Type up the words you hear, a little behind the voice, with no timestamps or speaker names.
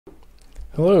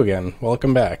Hello again,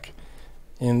 welcome back.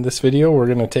 In this video we're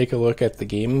going to take a look at the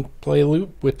gameplay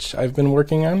loop which I've been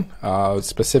working on,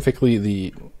 specifically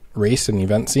the race and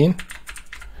event scene.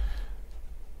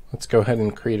 Let's go ahead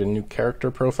and create a new character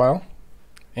profile,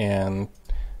 and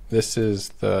this is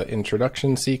the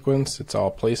introduction sequence. It's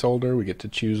all placeholder. We get to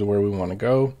choose where we want to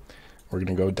go. We're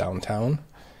going to go downtown,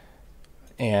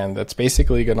 and that's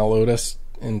basically going to load us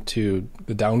into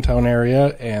the downtown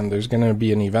area, and there's going to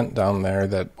be an event down there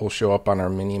that will show up on our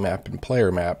mini map and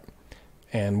player map.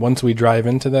 And once we drive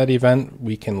into that event,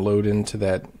 we can load into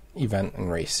that event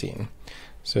and race scene.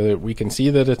 So that we can see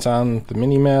that it's on the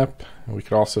mini map, and we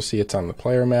can also see it's on the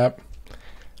player map.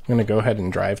 I'm going to go ahead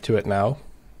and drive to it now.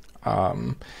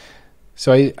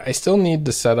 So I still need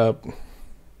to set up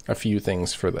a few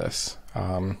things for this.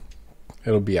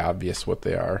 It'll be obvious what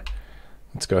they are.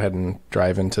 Let's go ahead and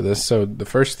drive into this. So the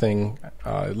first thing,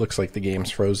 it looks like the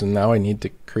game's frozen now. I need to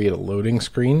create a loading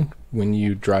screen when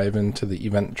you drive into the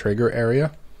event trigger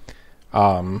area.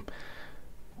 But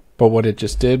what it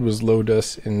just did was load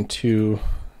us into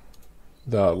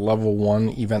the level 1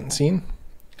 event scene.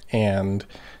 And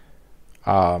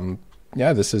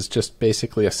yeah, this is just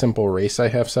basically a simple race I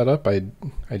have set up. I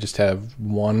just have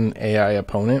one AI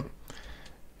opponent.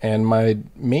 And my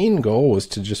main goal was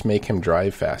to just make him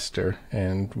drive faster,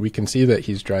 and we can see that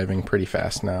he's driving pretty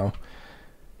fast now.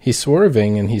 He's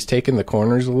swerving and he's taking the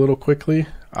corners a little quickly.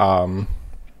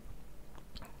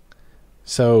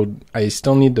 So I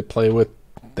still need to play with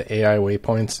the AI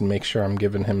waypoints and make sure I'm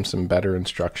giving him some better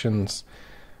instructions.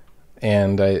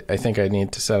 And I think I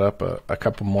need to set up a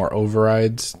couple more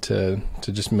overrides to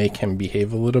just make him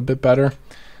behave a little bit better.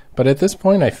 But at this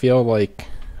point I feel like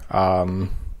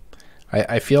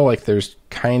I feel like there's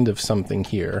kind of something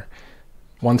here.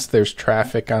 Once there's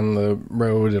traffic on the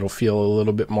road, it'll feel a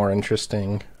little bit more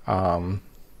interesting. But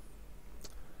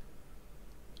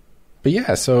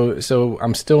yeah, so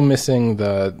I'm still missing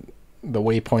the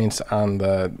waypoints on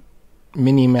the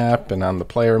mini map and on the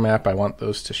player map. I want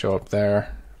those to show up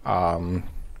there.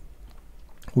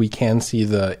 We can see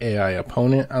the AI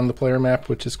opponent on the player map,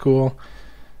 which is cool,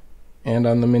 and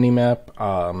on the mini map.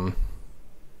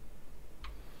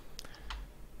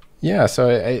 Yeah, so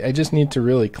I just need to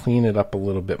really clean it up a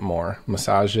little bit more,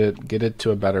 massage it, get it to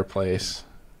a better place.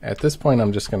 At this point,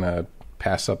 I'm just going to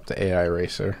pass up the AI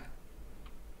racer.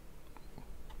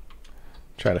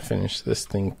 Try to finish this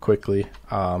thing quickly.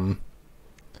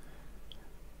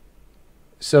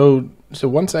 So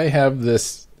once I have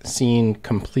this scene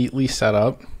completely set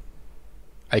up,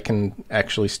 I can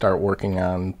actually start working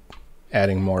on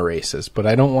adding more races. But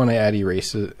I don't want to add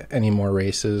any more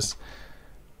races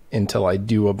until I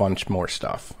do a bunch more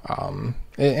stuff.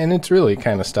 And it's really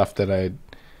kind of stuff that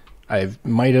I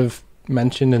might have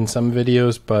mentioned in some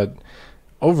videos, but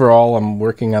overall I'm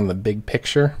working on the big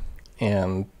picture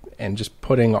and just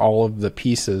putting all of the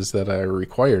pieces that are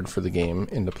required for the game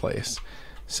into place.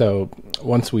 So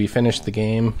once we finish the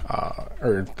game,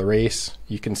 or the race,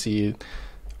 you can see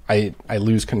I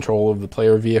lose control of the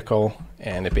player vehicle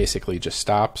and it basically just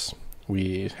stops.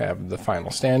 We have the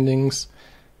final standings.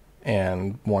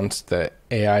 And once the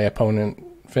AI opponent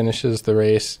finishes the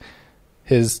race,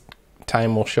 his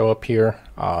time will show up here.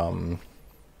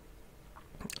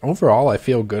 Overall, I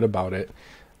feel good about it.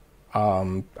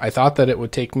 I thought that it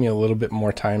would take me a little bit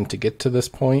more time to get to this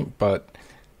point, but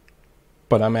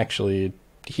I'm actually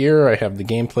here. I have the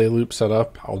gameplay loop set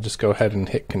up. I'll just go ahead and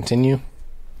hit continue.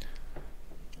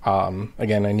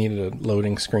 Again, I needed a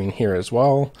loading screen here as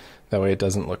well. That way it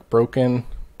doesn't look broken.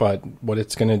 But what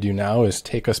it's going to do now is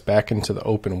take us back into the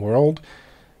open world,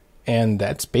 and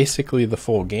that's basically the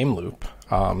full game loop.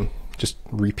 Just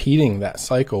repeating that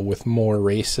cycle with more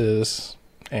races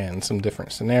and some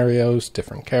different scenarios,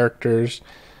 different characters,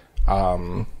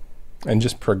 and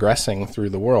just progressing through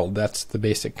the world. That's the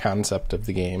basic concept of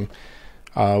the game.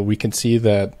 We can see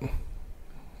that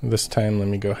this time, let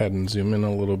me go ahead and zoom in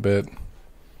a little bit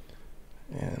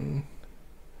and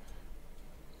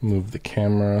move the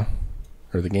camera,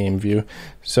 or the game view.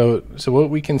 So what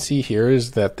we can see here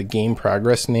is that the game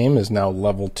progress name is now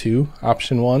level 2,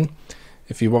 option 1.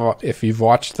 If you've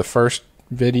watched the first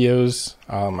videos,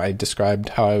 I described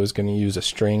how I was going to use a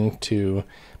string to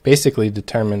basically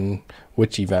determine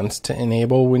which events to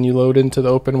enable when you load into the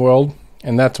open world,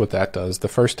 and that's what that does. The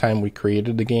first time we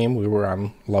created the game, we were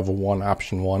on level 1,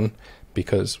 option 1,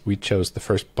 because we chose the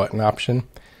first button option.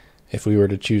 If we were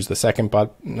to choose the second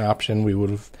button option, we would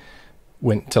have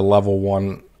went to level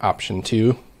 1, option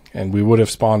 2, and we would have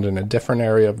spawned in a different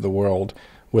area of the world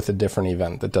with a different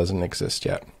event that doesn't exist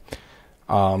yet.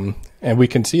 And we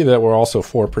can see that we're also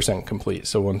 4% complete.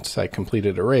 So once I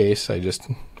completed a race, I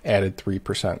just added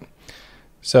 3%.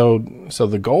 So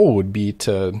the goal would be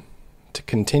to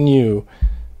continue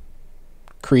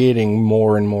creating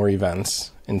more and more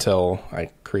events until I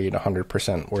create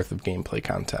 100% worth of gameplay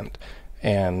content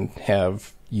and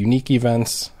have unique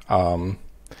events.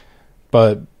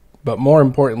 But more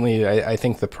importantly, I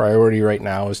think the priority right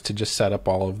now is to just set up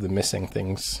all of the missing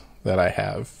things that I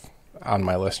have on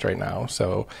my list right now.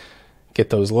 So get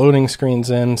those loading screens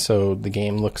in so the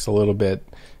game looks a little bit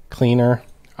cleaner.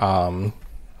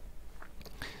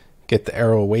 Get the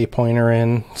arrow waypointer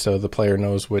in so the player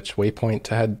knows which waypoint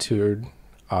to head to.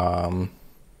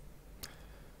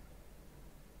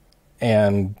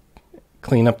 And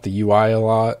clean up the UI a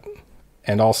lot,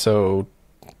 and also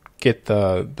get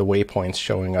the waypoints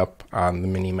showing up on the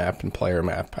mini map and player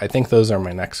map. I think those are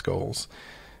my next goals.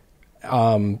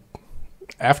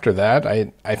 After that,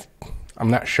 I'm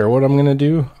not sure what I'm gonna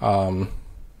do.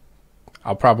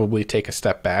 I'll probably take a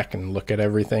step back and look at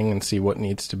everything and see what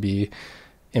needs to be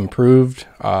improved.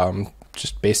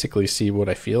 Just basically see what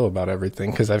I feel about everything,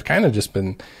 because I've kind of just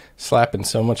been slapping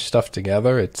so much stuff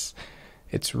together. It's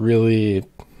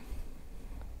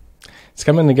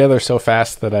coming together so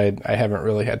fast that I haven't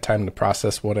really had time to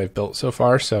process what I've built so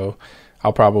far. So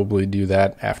I'll probably do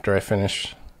that after I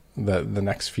finish the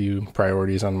next few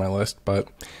priorities on my list. But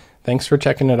thanks for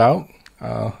checking it out.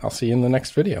 I'll see you in the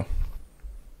next video.